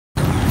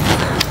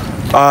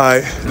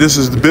Alright, this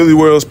is the Billy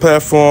World's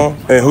platform,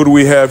 and who do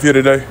we have here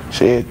today?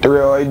 Shit,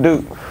 308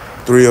 Duke.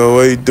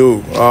 308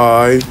 Duke.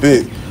 Alright,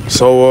 big.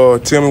 So,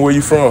 tell me where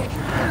you from?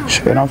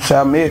 Shit, I'm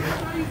South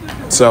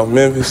Memphis. South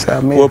Memphis?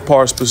 South Memphis. What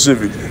part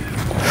specifically?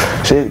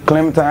 Shit,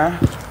 Clementine.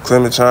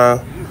 Clementine.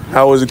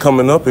 How was it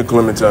coming up in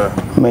Clementine?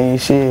 Man,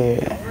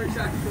 shit.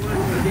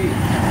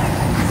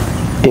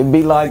 It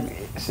be like,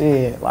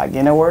 shit, like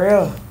anywhere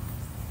else.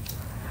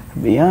 To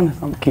be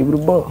honest, I'm keeping it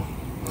a buck.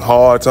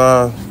 Hard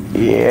time?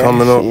 Yeah,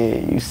 coming up.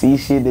 You see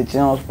shit that you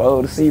don't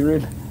supposed to see,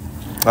 really.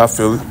 I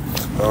feel it.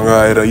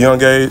 Alright, at a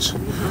young age,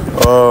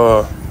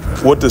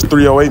 what does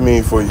 308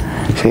 mean for you?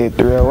 Shit,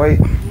 308,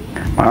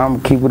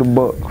 I'm keep it a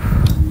buck.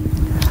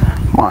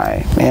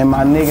 My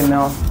nigga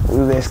now, we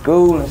was at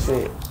school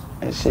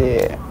and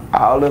shit,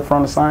 all live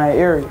from the same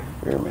area.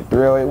 You hear me?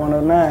 308,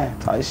 109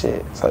 type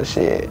shit. So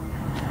shit,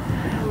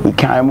 we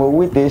came up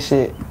with this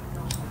shit.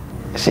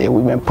 Shit,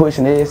 we been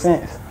pushing it ever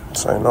since.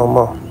 Say no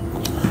more.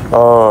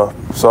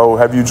 So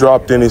have you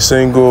dropped any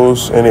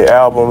singles, any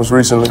albums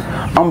recently?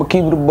 I'ma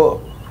keep it a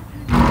buck.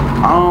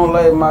 I don't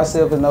label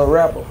myself as no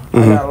rapper. I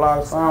got a lot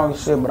of songs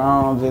and shit, but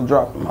I don't just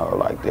drop them all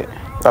like that.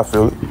 I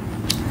feel it.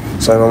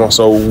 Say no more.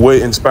 So what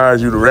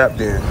inspires you to rap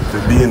then,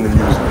 to be in the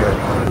music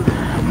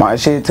game? My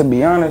shit, to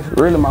be honest,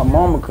 really my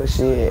mama, cause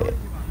shit,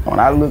 when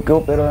I look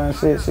up at her and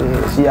shit,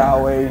 she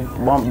always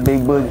bump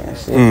Big Boogie and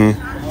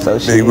shit. So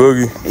shit, Big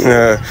Boogie?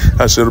 Yeah,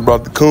 I should have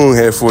brought the coon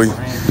hat for you.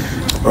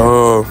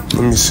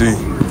 Let me see.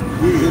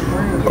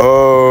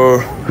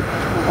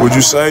 Would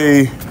you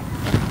say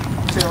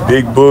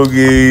Big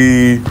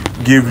Boogie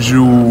gives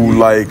you,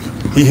 like,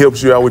 he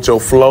helps you out with your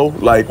flow,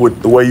 like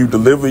with the way you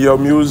deliver your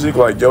music,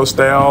 like your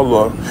style,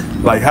 or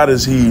like how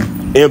does he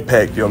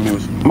impact your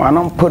music? Man,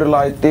 I'm put it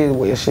like this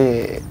way,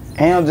 shit.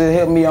 He don't just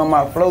help me on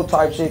my flow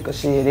type shit, cause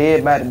shit,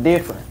 everybody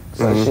different.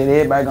 So shit,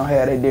 everybody gonna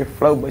have their different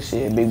flow, but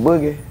shit, Big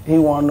Boogie, he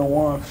one of the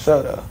ones for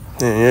sure though.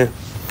 Yeah.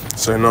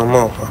 Say no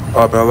more.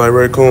 I'll be like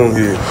Raccoon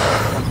here.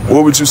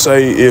 What would you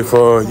say if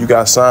you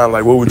got signed?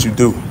 Like, what would you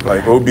do?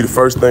 Like, what would be the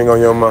first thing on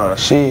your mind?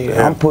 Shit,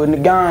 I'm putting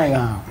the gang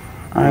on.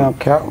 I ain't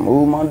gonna count,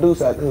 move my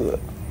deuce out the hood.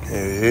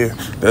 Yeah,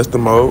 that's the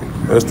mode.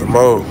 That's the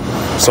mode.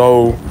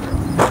 So,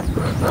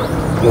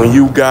 when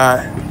you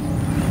got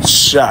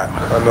shot,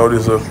 I know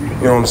this is a,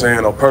 you know what I'm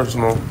saying, a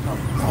personal,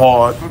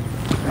 hard.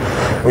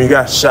 When you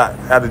got shot,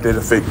 how did that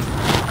affect you?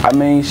 I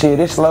mean, shit,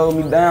 it slowed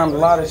me down a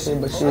lot of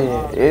shit, but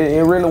shit,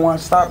 it really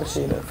wasn't stopping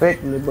shit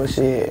effectively, but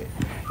shit,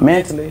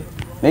 mentally,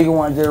 nigga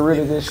wasn't just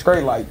really just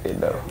straight like that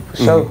though, for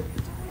sure.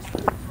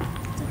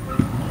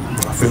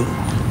 I feel it.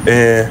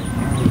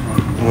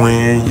 And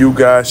when you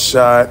got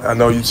shot, I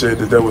know you said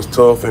that was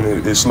tough and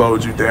it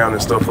slowed you down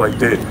and stuff like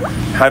that.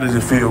 How does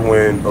it feel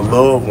when a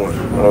loved one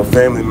or a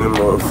family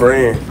member or a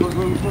friend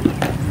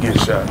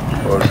gets shot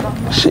or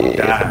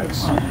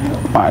dies?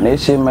 Man, that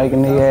shit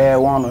making nigga ass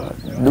wanna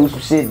do some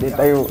shit that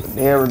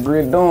they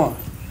regret doing.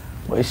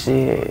 But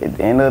shit, at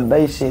the end of the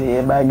day, shit,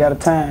 everybody got a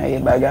time,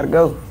 everybody gotta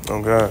go.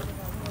 Oh God.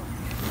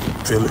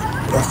 Feel it.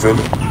 I feel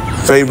it.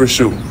 Favorite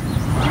shoe?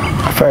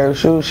 Favorite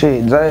shoe?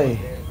 Shit, Jay.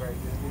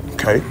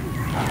 Okay.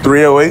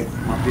 308?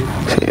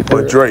 Shit,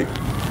 or Drake?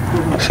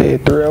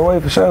 Shit,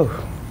 308 for sure.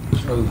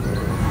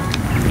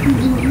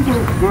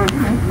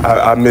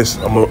 I missed,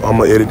 I'm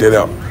gonna edit that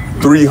out.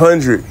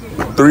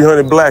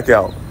 300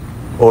 Blackout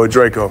or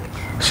Draco?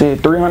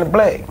 Shit, 300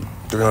 Black.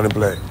 300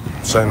 Black.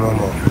 Say no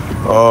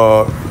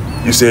more.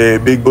 You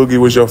said Big Boogie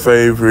was your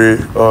favorite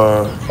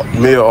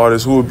male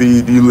artist. Who would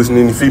be, do you listen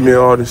to any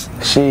female artists?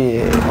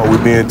 Shit. Or we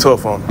being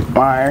tough on them?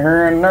 I ain't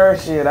hearing her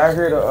shit. I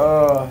heard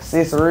the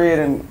Sister Red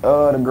and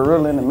the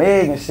Gorilla and the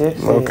Meg and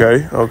shit.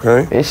 Okay.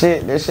 That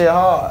shit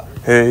hard.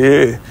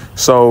 Yeah.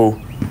 So,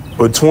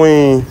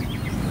 between,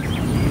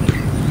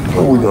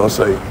 what we gonna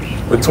say?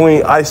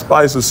 Between Ice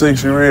Spice or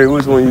Sexy Red,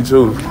 which one you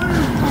choose?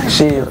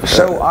 Shit,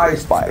 show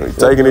Ice Spice.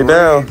 Taking it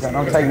down?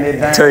 I'm taking it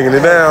down. Taking it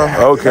down?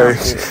 Okay.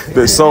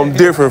 There's something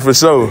different for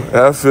sure.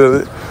 I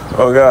feel it.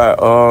 Oh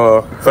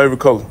God. Favorite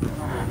color?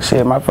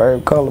 Shit, my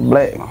favorite color,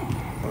 black.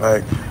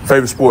 Like,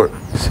 favorite sport?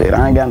 Shit,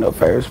 I ain't got no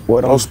favorite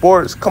sport. Oh,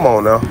 sports? Come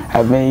on now.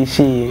 I mean,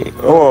 shit.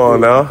 Come on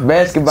now.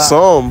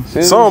 Basketball.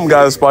 Some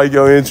gotta spike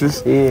your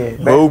interest. Yeah,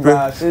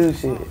 basketball,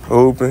 shit.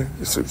 Hooping.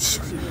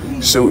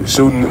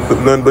 Shooting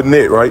nothing but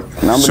net, right?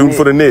 Shooting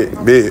for the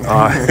net. Big.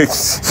 All right.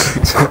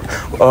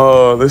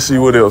 Let's see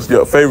what else.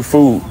 Yeah, favorite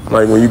food.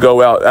 Like when you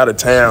go out of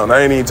town.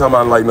 I ain't even talking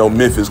about like no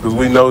Memphis, because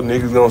we know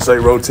niggas gonna say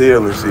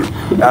Rotel and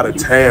shit. Out of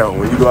town.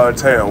 When you go out of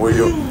town, where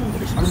your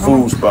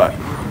food spot?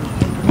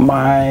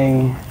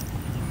 My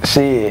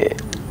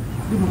shit.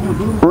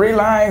 Really,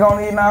 I ain't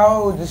gonna eat no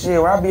hoes and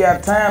shit. When I be out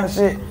of town and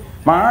shit,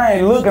 I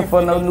ain't looking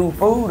for no new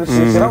food and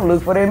shit. I'm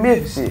looking for that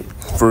Memphis shit.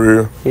 For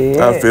real.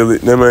 Yeah. I feel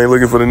it. Them ain't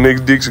looking for the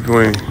next Dixie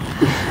Queen.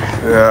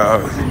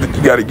 Yeah,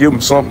 you gotta give them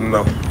something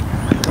though.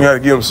 You gotta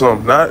give them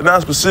something.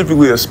 Not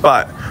specifically a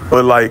spot,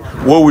 but like,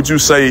 what would you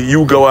say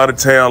you go out of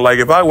town? Like,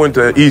 if I went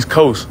to East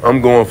Coast,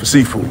 I'm going for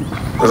seafood.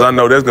 Because I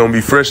know that's gonna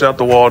be fresh out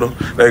the water.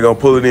 They're gonna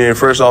pull it in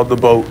fresh off the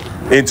boat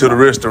into the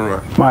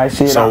restaurant. My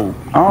shit, So,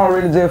 I don't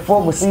really just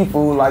fuck with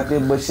seafood like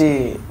that, but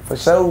shit, for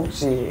sure,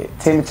 shit.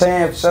 Timmy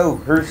Chan, for sure.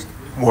 Hurst.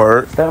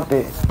 word. Stamp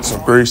it.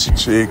 Some greasy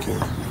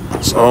chicken.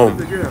 Some.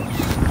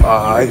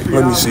 Alright,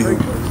 let me see.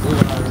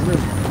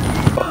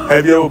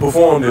 Have you ever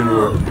performed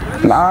anywhere?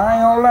 Nah, I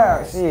ain't gonna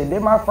lie. Shit,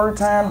 this my first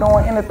time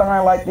doing anything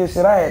like this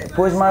shit. I had to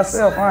push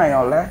myself. I ain't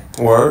gonna lie.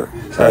 Word.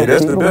 Hey,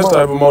 that's the best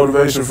type of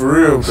motivation for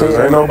real, because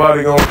ain't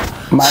nobody gonna...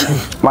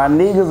 My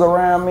niggas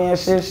around me and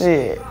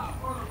shit.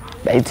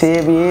 They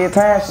tell me every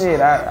time, shit,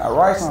 I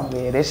write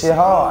something, man. That shit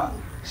hard.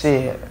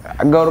 Shit,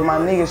 I go to my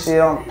niggas shit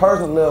on a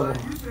personal level.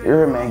 You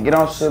hear me, man? Get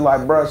on shit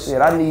like, bro,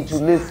 shit, I need you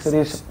to listen to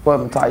this for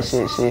me type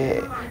shit.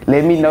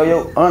 Let me know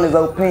your honest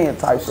opinion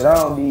type shit. I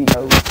don't need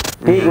no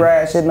big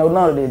ride shit, no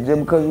none of that.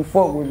 Just because you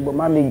fuck with me, but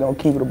my nigga don't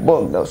keep it a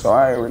buck though, so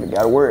I ain't really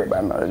gotta worry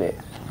about none of that.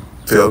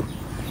 Yep.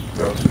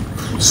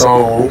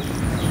 So,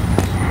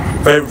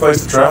 favorite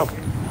place to travel?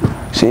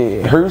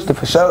 Shit, Houston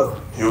for sure.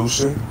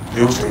 Houston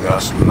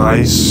got some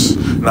nice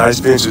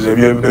benches. Have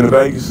you ever been to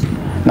Vegas?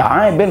 Nah,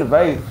 I ain't been to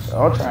Vegas. So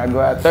I'm trying to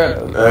go out there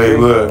though. Hey,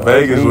 look,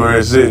 Vegas where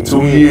it's at.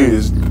 2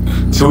 years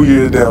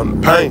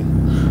down the paint.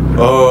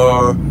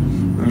 Let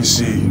me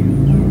see.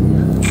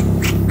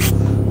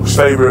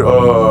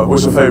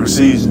 What's your favorite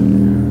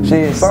season?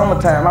 Shit,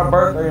 summertime. My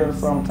birthday is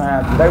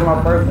summertime. Today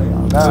my birthday.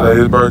 Today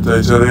his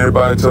birthday. Tell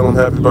everybody, tell him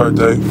happy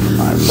birthday.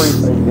 I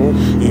appreciate this.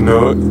 You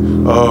know it.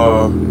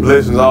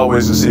 Blessings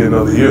always to see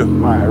another year.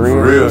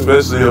 For real,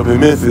 especially up in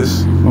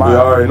Memphis. We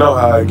already know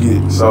how it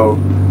get. So,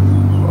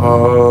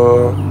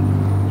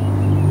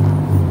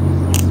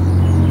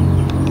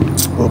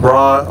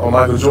 LeBron or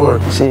Michael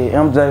Jordan? Shit,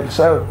 MJ for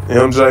sure.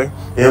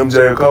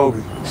 MJ or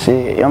Kobe?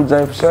 Shit,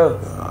 MJ for sure.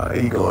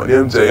 He going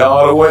MJ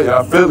all the way.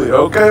 I feel it.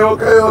 Okay.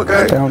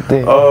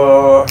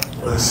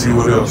 Let's see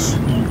what else.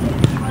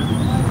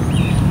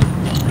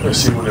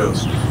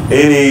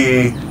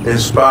 Any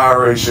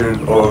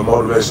inspiration or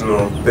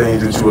motivational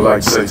things that you would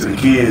like to say to the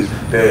kids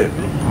that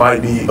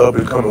might be up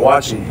and coming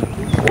watching you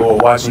or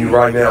watching you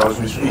right now as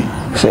we speak?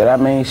 Shit, I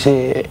mean,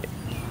 shit.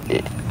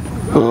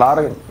 A lot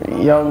of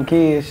young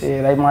kids,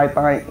 shit, they might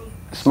think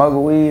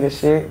smoking weed and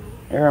shit.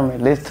 You hear me?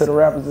 Listen to the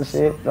rappers and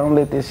shit. Don't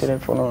let this shit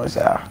influence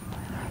y'all.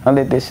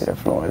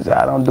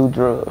 Don't do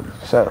drugs.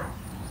 So.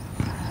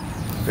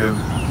 Yeah.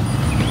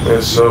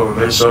 They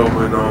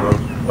showing on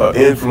an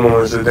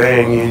influence that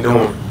they ain't even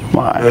doing.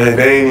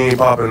 They ain't even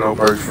popping no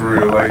perks for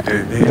real like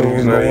that. These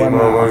niggas not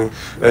even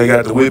they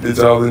got the whippets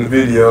all in the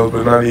videos,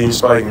 but not even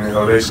spiking it.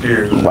 They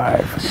scared.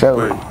 Right, for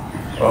sure.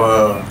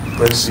 But,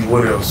 let's see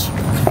what else.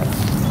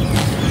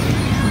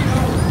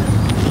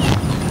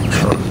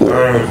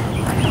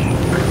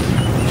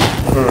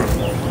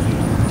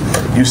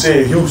 You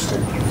said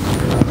Houston.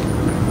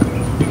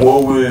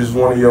 What was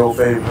one of your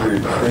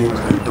favorite things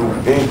to do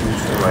in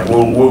Houston? Like,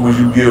 what would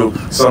you give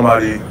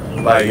somebody,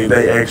 like, if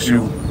they ask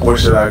you, where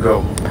should I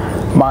go?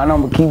 I'm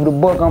gonna keep it a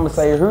buck. I'm gonna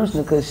say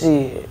Houston, cause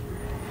shit,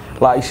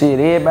 like shit,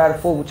 everybody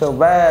fuck with your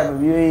vibe.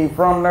 If you ain't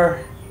from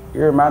there, you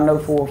hear me? I know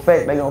for a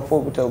fact they gonna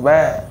fuck with your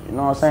vibe. You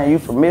know what I'm saying? You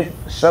from Memphis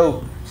for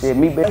sure. Shit,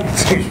 me back.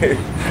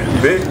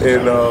 Big,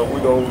 and we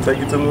gonna take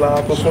you to the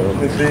live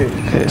performance then.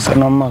 Yeah, say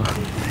no more.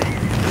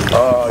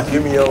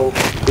 Give me your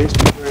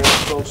Instagram,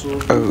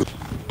 socials.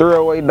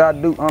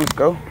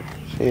 308.duke_.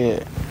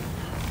 Shit.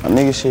 My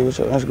nigga shit, what's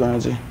your Instagram,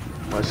 G?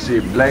 My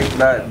shit,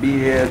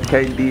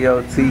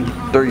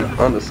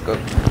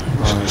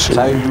 blank.blkt3_.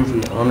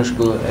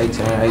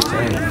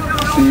 Tyler_1818.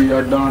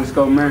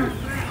 CEO_, man.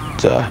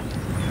 Ja.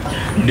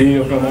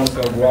 Deal from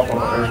 _guap on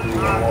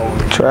Instagram.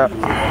 Trap.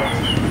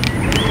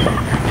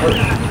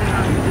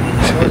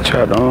 Shit,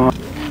 trap on.